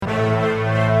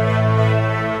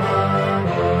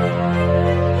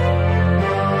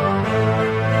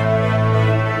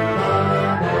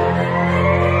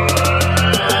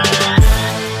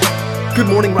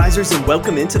morning, risers, and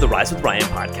welcome into the Rise with Ryan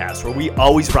podcast, where we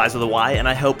always rise with a Y, and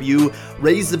I help you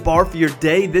raise the bar for your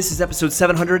day. This is episode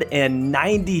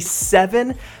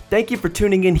 797. Thank you for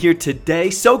tuning in here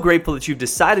today. So grateful that you've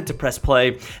decided to press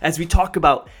play as we talk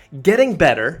about getting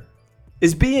better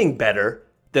is being better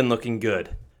than looking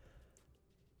good.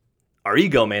 Our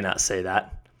ego may not say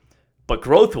that, but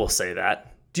growth will say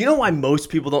that. Do you know why most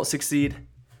people don't succeed?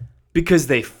 Because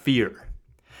they fear.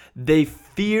 They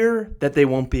fear that they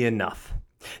won't be enough.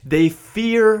 They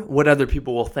fear what other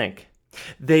people will think.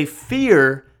 They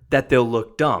fear that they'll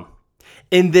look dumb.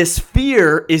 And this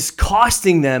fear is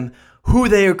costing them who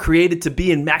they are created to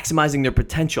be and maximizing their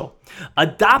potential.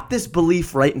 Adopt this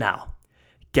belief right now.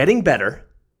 Getting better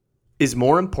is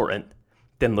more important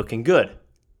than looking good.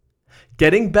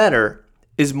 Getting better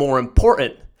is more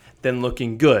important than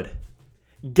looking good.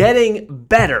 Getting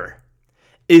better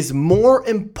is more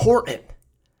important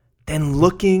than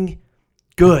looking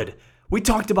good. We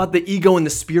talked about the ego and the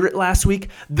spirit last week.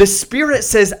 The spirit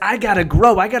says, I gotta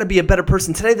grow. I gotta be a better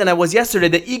person today than I was yesterday.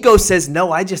 The ego says,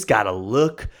 no, I just gotta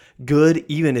look good,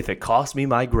 even if it costs me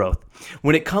my growth.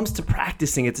 When it comes to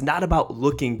practicing, it's not about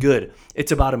looking good.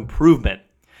 It's about improvement.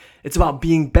 It's about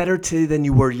being better today than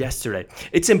you were yesterday.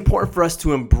 It's important for us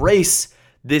to embrace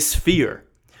this fear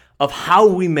of how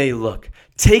we may look.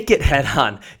 Take it head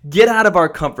on. Get out of our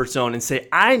comfort zone and say,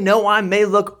 I know I may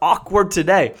look awkward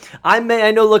today. I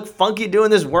know look funky doing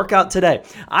this workout today.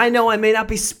 I know I may not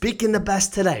be speaking the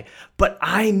best today, but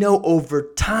I know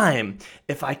over time,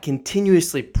 if I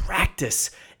continuously practice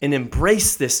and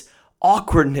embrace this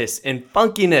awkwardness and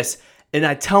funkiness, and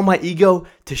I tell my ego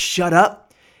to shut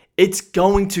up, it's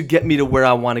going to get me to where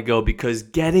I want to go, because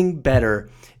getting better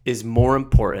is more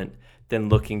important than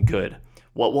looking good.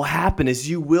 What will happen is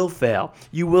you will fail,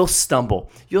 you will stumble,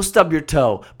 you'll stub your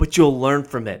toe, but you'll learn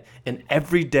from it. And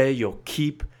every day you'll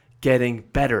keep getting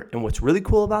better. And what's really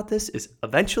cool about this is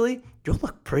eventually you'll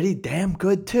look pretty damn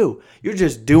good too. You're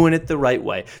just doing it the right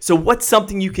way. So what's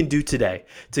something you can do today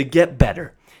to get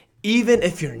better, even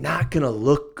if you're not going to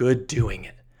look good doing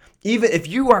it? Even if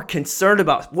you are concerned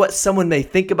about what someone may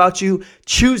think about you,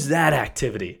 choose that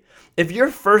activity. If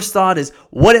your first thought is,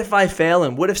 what if I fail,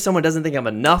 and what if someone doesn't think I'm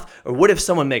enough, or what if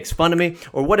someone makes fun of me,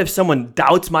 or what if someone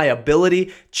doubts my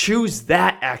ability, choose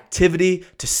that activity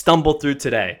to stumble through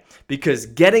today, because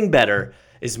getting better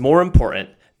is more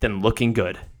important than looking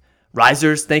good.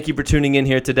 Risers, thank you for tuning in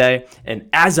here today, and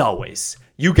as always,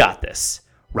 you got this.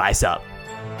 Rise up.